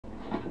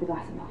the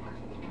glass of milk.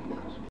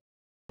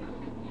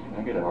 Can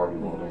I get a hearty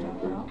one there,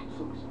 please?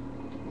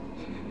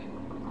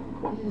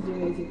 This is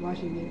amazing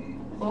watching you.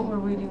 What were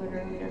we doing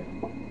earlier?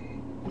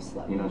 You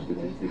slept. You know,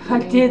 statistically, I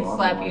did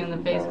slap you in the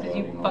face because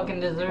you fucking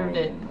deserved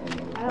it.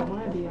 I don't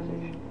want to be on there.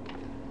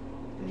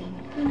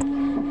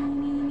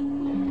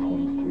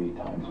 10.3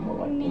 times more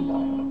likely to die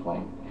on a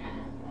plane.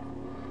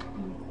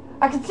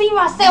 I can see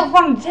myself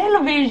on the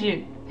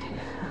television.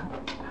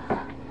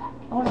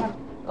 Hold on.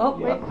 Oh,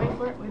 Wait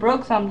for it.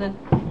 broke something.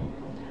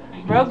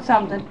 Broke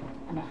something.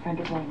 I'm a friend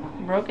of my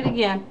mother. Broke it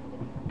again.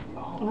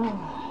 Wow. You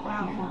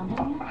found it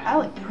yet? I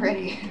look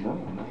pretty. No,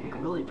 no,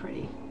 Really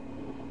pretty.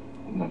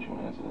 no, you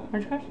want to answer that?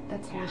 Where's yours?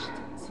 That's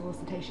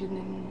solicitation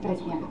and But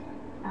yeah.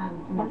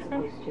 I'm not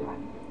supposed to.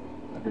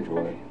 Happy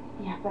boy.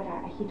 Yeah, but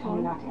he told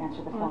me not to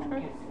answer the phone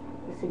because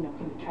the signal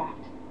can be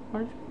tracked.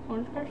 Where's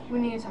yours? we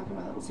need to talk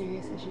about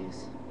serious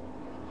issues.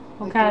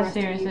 What Like kind the of rest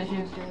serious you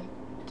issues?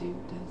 do.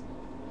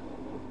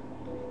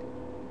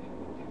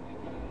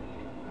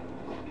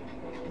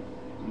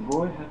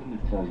 Boy, happened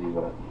to tell you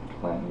about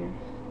plan here.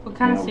 What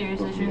kind of Now, serious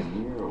supposed to be issues?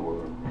 in here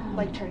or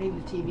Like turning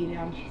the TV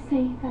down. Did you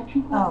say that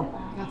drink was Oh.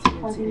 That's a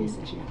good serious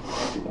issue.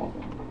 what you want?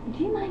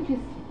 Do you mind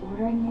just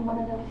ordering me one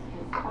of those?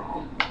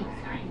 Because, I'm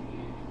sorry.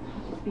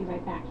 I'll just be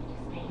right back. You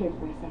just stay here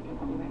for a second.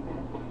 I'll be right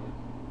back.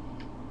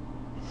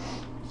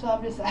 So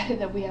I've decided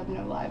that we have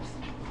no lives.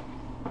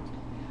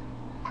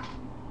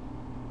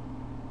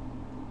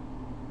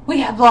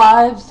 We have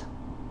lives.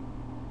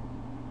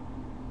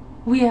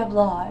 We have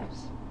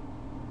lives.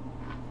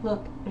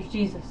 Look, there's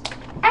Jesus.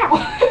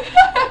 Ow!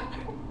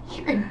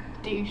 You're a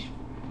douche.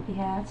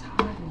 Yeah, it's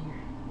hot in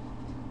here.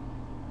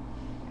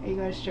 Are you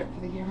going to strip for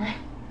the camera?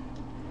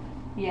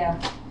 Yeah.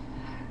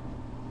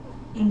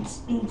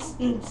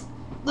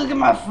 Look at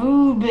my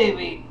food,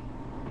 baby.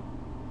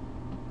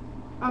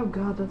 Oh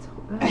God, that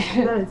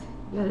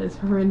is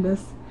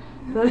horrendous.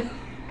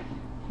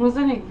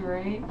 Wasn't it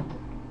great?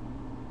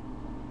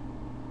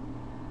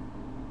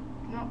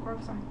 No, we're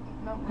fine.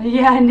 No.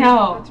 Yeah, I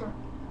know. That's right.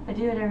 I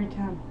do it every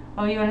time.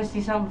 Oh, you want to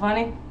see something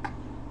funny?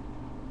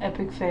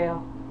 Epic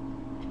fail.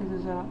 Check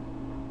this out.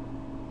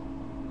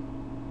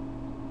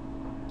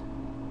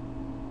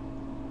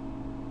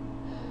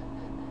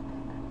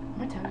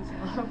 My tongue's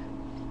yellow.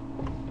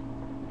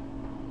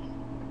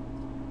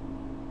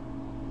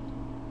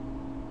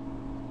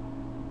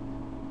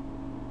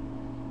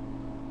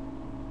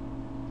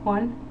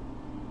 One,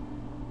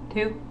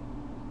 2,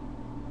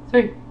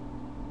 3.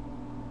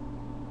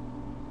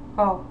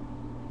 Oh.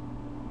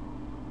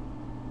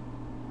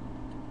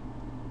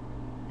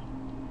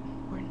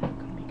 We're not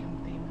going to become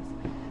famous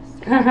like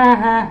this.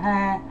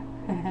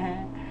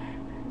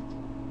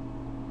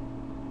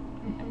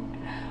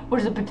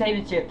 Where's the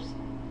potato chips?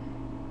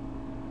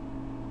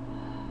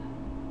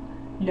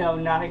 No,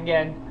 not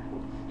again.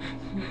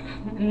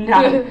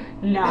 Not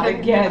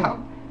again.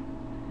 No.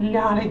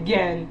 Not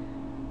again.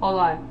 Hold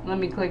on, let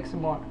me click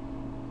some more.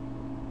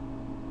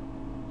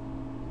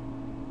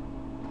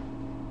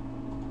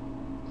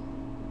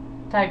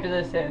 Type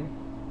this in.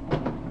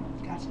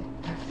 Gotcha.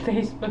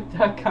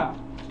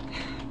 Facebook.com.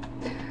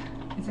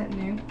 Is that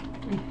new?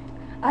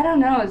 I don't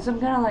know, it's some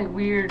kind of like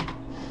weird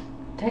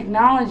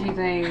technology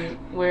thing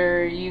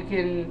where you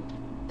can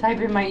type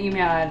in my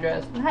email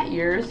address. Not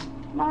yours,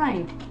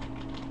 mine.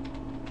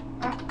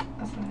 Oh,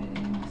 that's not it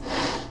anymore.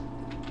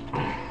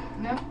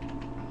 No.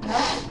 No.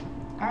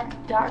 Alright.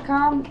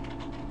 .com.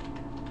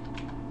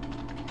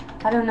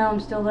 I don't know, I'm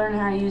still learning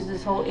how to use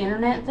this whole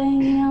internet thing,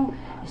 you know?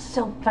 It's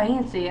so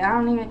fancy. I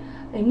don't even,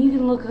 and you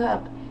can look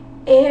up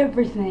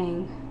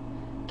everything.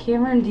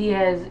 Cameron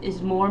Diaz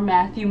is more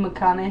Matthew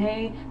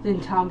McConaughey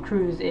than Tom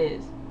Cruise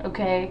is,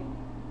 okay?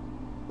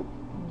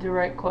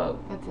 Direct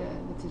quote. That's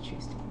a true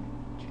statement.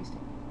 True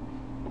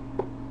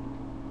statement.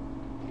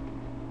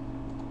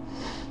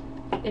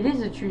 It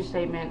is a true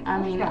statement. I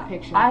mean, got a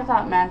picture. I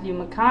thought Matthew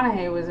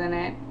McConaughey was in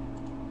it,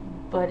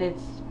 but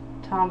it's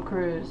Tom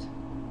Cruise.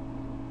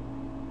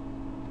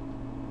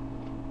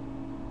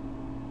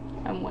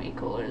 I'm way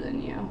cooler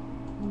than you.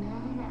 No,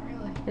 not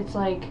really. It's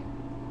like,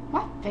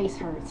 My face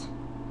hurts.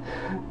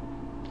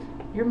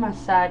 you're my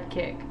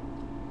sidekick.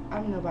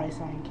 I'm nobody's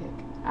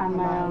sidekick. I'm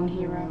my own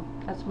hero.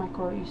 That's my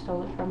quote. You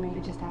stole it from me.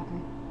 It just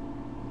happened.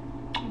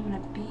 I'm gonna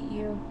beat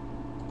you.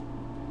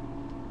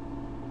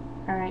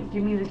 Alright,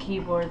 give me the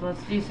keyboard.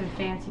 Let's do some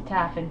fancy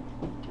tapping.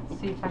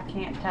 Let's see if I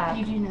can't tap.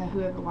 You do know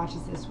whoever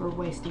watches this, we're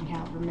wasting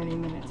however many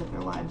minutes of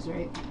their lives,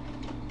 right?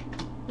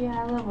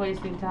 Yeah, I love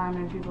wasting time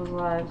in people's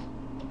lives.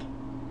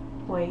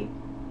 Wait.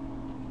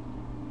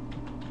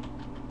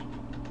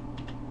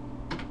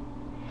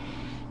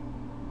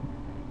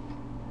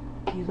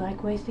 Do you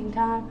like wasting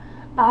time?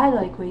 I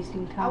like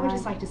wasting time. I would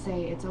just like to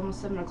say it's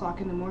almost 7 o'clock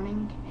in the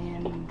morning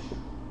and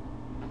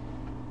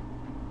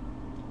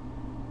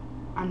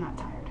I'm not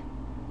tired.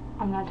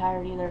 I'm not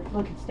tired either.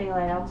 Look, it's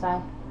daylight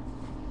outside.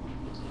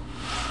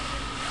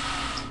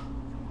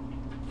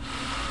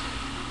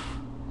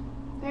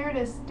 There it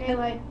is,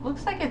 daylight.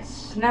 Looks like it's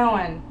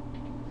snowing.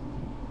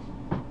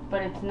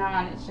 But it's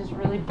not. It's just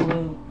really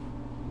blue.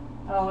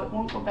 Oh, it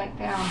won't go back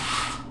down.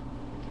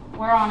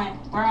 We're on it.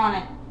 We're on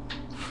it.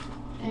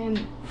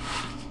 And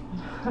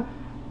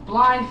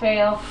blind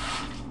fail.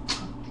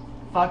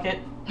 Fuck it.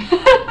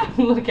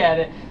 Look at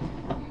it.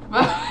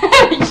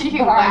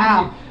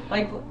 Wow.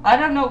 Like, I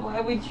don't know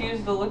why we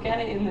choose to look at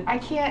it in the... I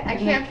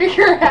can't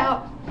figure it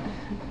out.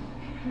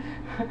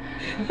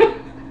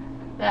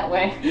 That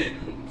way.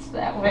 It's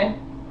that way.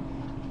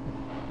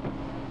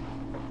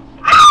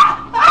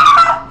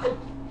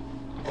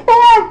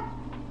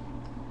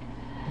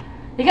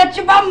 You got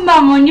your bum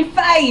on your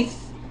face.